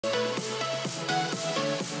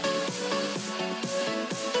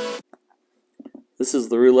This is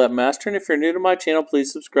the Roulette Master, and if you're new to my channel,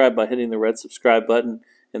 please subscribe by hitting the red subscribe button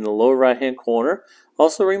in the lower right hand corner.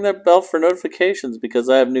 Also ring that bell for notifications because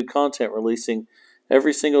I have new content releasing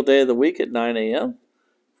every single day of the week at 9 a.m.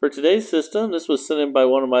 For today's system, this was sent in by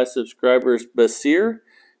one of my subscribers, Basir,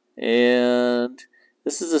 and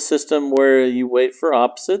this is a system where you wait for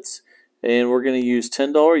opposites, and we're going to use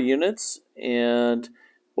 $10 units, and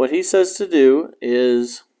what he says to do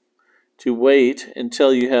is to wait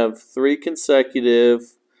until you have 3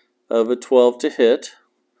 consecutive of a 12 to hit,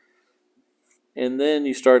 and then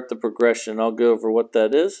you start the progression. I'll go over what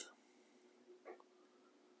that is.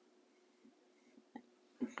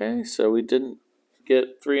 Okay, so we didn't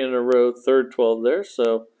get 3 in a row, third 12 there,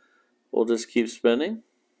 so we'll just keep spinning.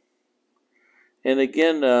 And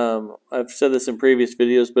again, I've said this in previous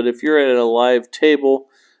videos, but if you're at a live table,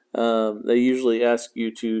 they usually ask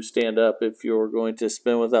you to stand up if you're going to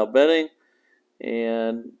spin without betting.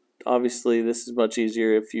 And obviously this is much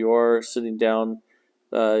easier if you are sitting down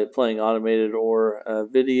playing automated or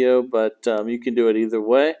video, but you can do it either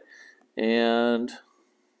way. And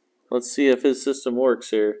let's see if his system works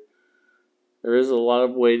here. There is a lot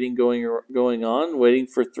of waiting going on, waiting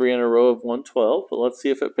for 3 in a row of 112, but let's see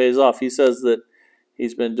if it pays off. He says that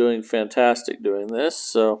he's been doing fantastic doing this.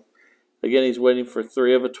 So again, he's waiting for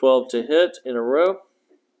 3 of a 12 to hit in a row.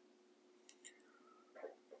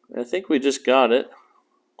 I think we just got it.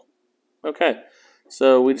 Okay,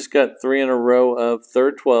 so we just got 3 in a row of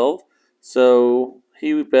third 12. So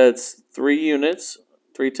he bets 3 units,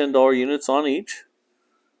 3 $10 units on each.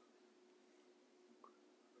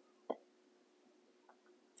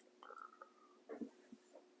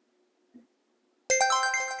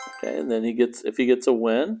 Okay, and then if he gets a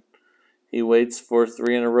win, he waits for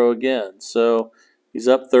 3 in a row again. So he's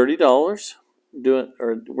up $30.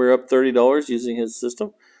 We're up $30 using his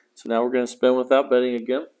system. So now we're going to spin without betting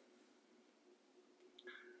again.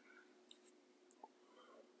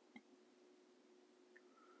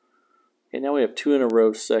 Okay, now we have 2 in a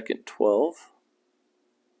row, second 12.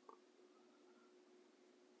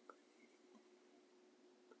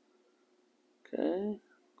 Okay,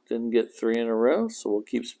 didn't get 3 in a row, so we'll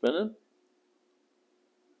keep spinning.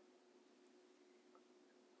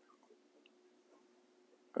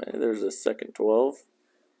 Okay, there's a second 12.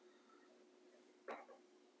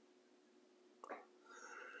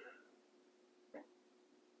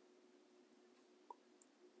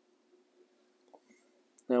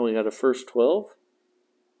 Now we got a first 12.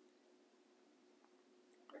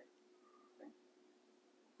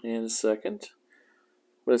 And a second.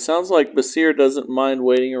 But it sounds like Basir doesn't mind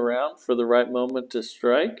waiting around for the right moment to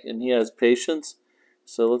strike, and he has patience.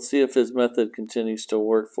 So let's see if his method continues to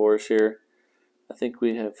work for us here. I think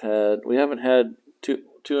we haven't had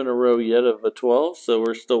two in a row yet of a 12, so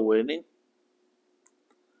we're still waiting.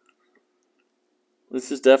 This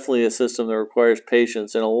is definitely a system that requires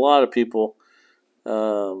patience, and a lot of people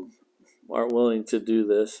aren't willing to do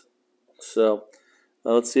this. So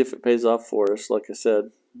let's see if it pays off for us, like I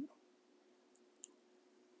said.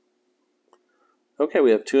 Okay,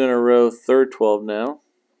 we have 2 in a row, third 12 now.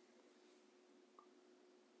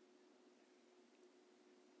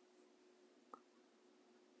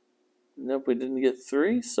 Nope, we didn't get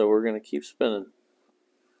 3, so we're going to keep spinning.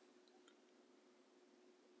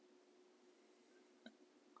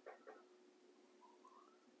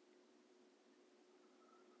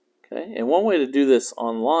 Okay, and one way to do this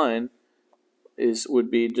online would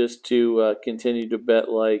be just to continue to bet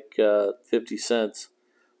like 50 cents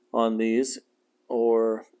on these,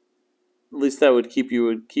 or at least that would keep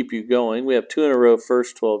you going. We have 2 in a row,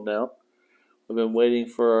 first 12 now. We've been waiting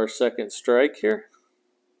for our second strike here.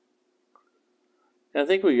 I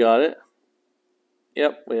think we got it.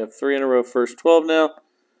 Yep, we have 3 in a row, first 12 now.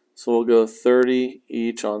 So we'll go 30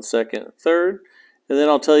 each on second and third. And then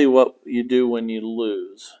I'll tell you what you do when you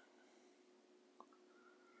lose.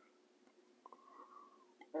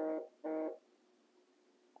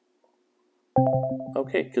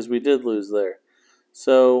 Okay, because we did lose there.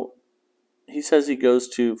 So he says he goes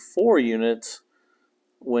to 4 units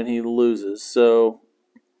when he loses. So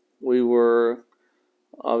we were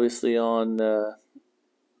obviously on the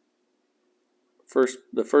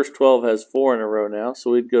first 12 has 4 in a row now,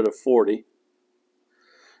 so we'd go to 40.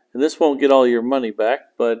 And this won't get all your money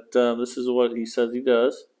back, but this is what he says he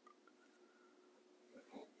does.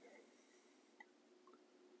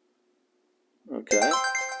 Okay.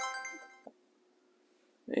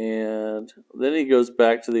 And then he goes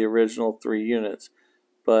back to the original 3 units,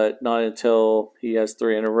 but not until he has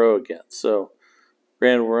 3 in a row again. So,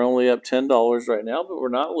 granted, we're only up $10 right now, but we're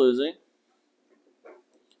not losing.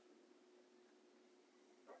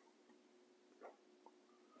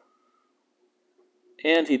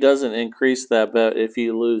 And he doesn't increase that bet if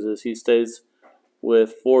he loses. He stays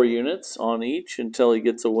with 4 units on each until he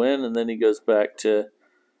gets a win, and then he goes back to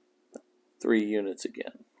 3 units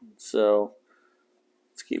again. So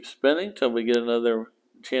let's keep spinning till we get another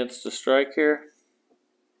chance to strike here.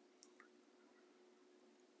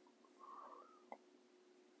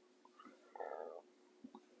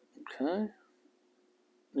 Okay.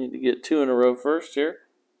 Need to get 2 in a row first here.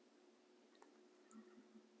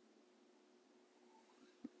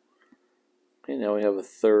 Okay, now we have a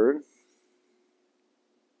third.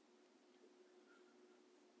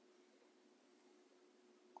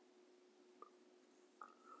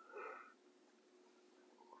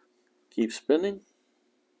 Keep spinning.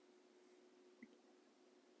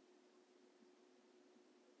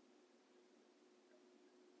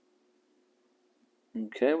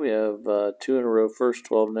 Okay, we have 2 in a row first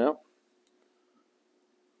 12 now.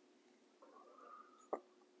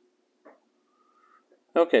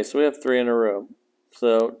 Okay, so we have 3 in a row.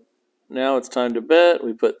 So now it's time to bet.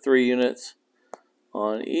 We put 3 units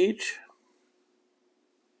on each.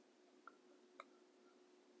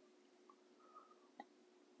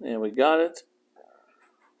 And we got it.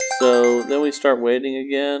 So then we start waiting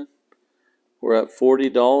again. We're at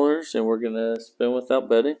 $40 and we're going to spin without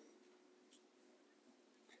betting.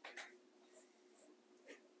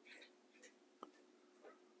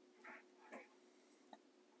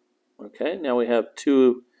 Okay, now we have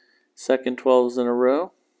 2 second 12s in a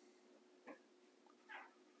row.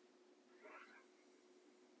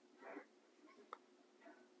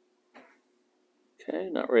 Okay,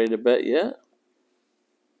 not ready to bet yet.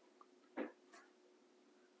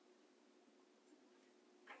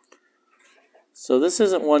 So this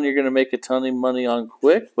isn't one you're going to make a ton of money on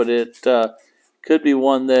quick, but it could be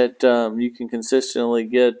one that you can consistently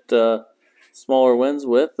get smaller wins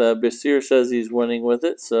with. Basir says he's winning with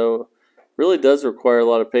it, so really does require a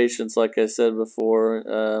lot of patience, like I said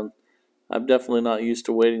before. I'm definitely not used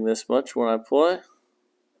to waiting this much when I play.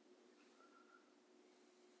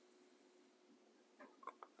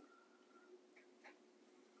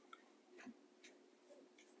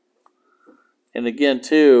 And again,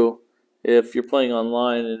 too, if you're playing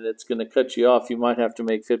online and it's going to cut you off, you might have to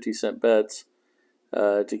make 50-cent bets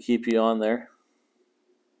to keep you on there.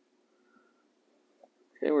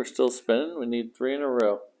 Okay, we're still spinning. We need 3 in a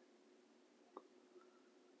row.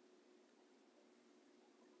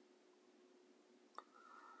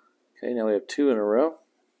 Okay, now we have 2 in a row.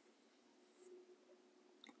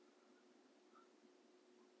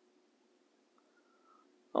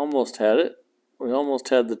 Almost had it. We almost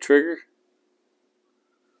had the trigger.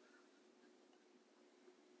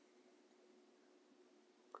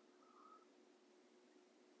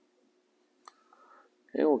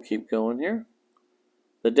 Okay, we'll keep going here.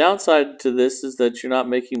 The downside to this is that you're not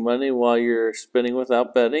making money while you're spinning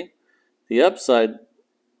without betting. The upside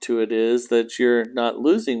to it is that you're not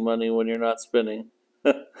losing money when you're not spinning.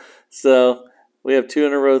 So we have 2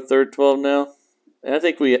 in a row, third 12 now. And I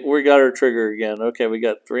think we got our trigger again. Okay, we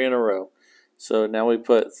got 3 in a row. So now we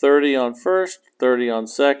put 30 on first, 30 on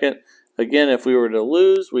second. Again, if we were to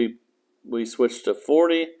lose, we switch to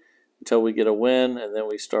 40 until we get a win, and then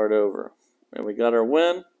we start over. And we got our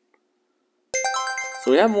win.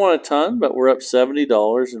 So we haven't won a ton, but we're up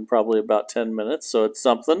 $70 in probably about 10 minutes, so it's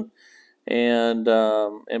something. And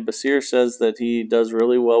Basir says that he does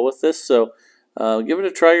really well with this, so give it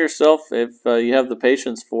a try yourself if you have the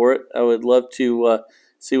patience for it. I would love to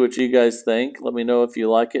see what you guys think. Let me know if you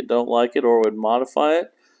like it, don't like it, or would modify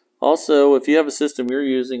it. Also, if you have a system you're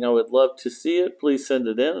using, I would love to see it. Please send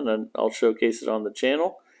it in, and I'll showcase it on the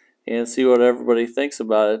channel and see what everybody thinks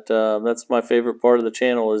about it. That's my favorite part of the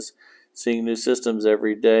channel, is seeing new systems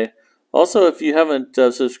every day. Also, if you haven't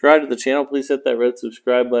subscribed to the channel, please hit that red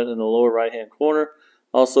subscribe button in the lower right hand corner.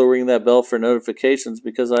 Also, ring that bell for notifications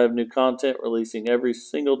because I have new content releasing every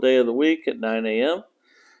single day of the week at 9 a.m.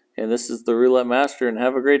 And this is the Roulette Master, and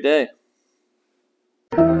have a great day.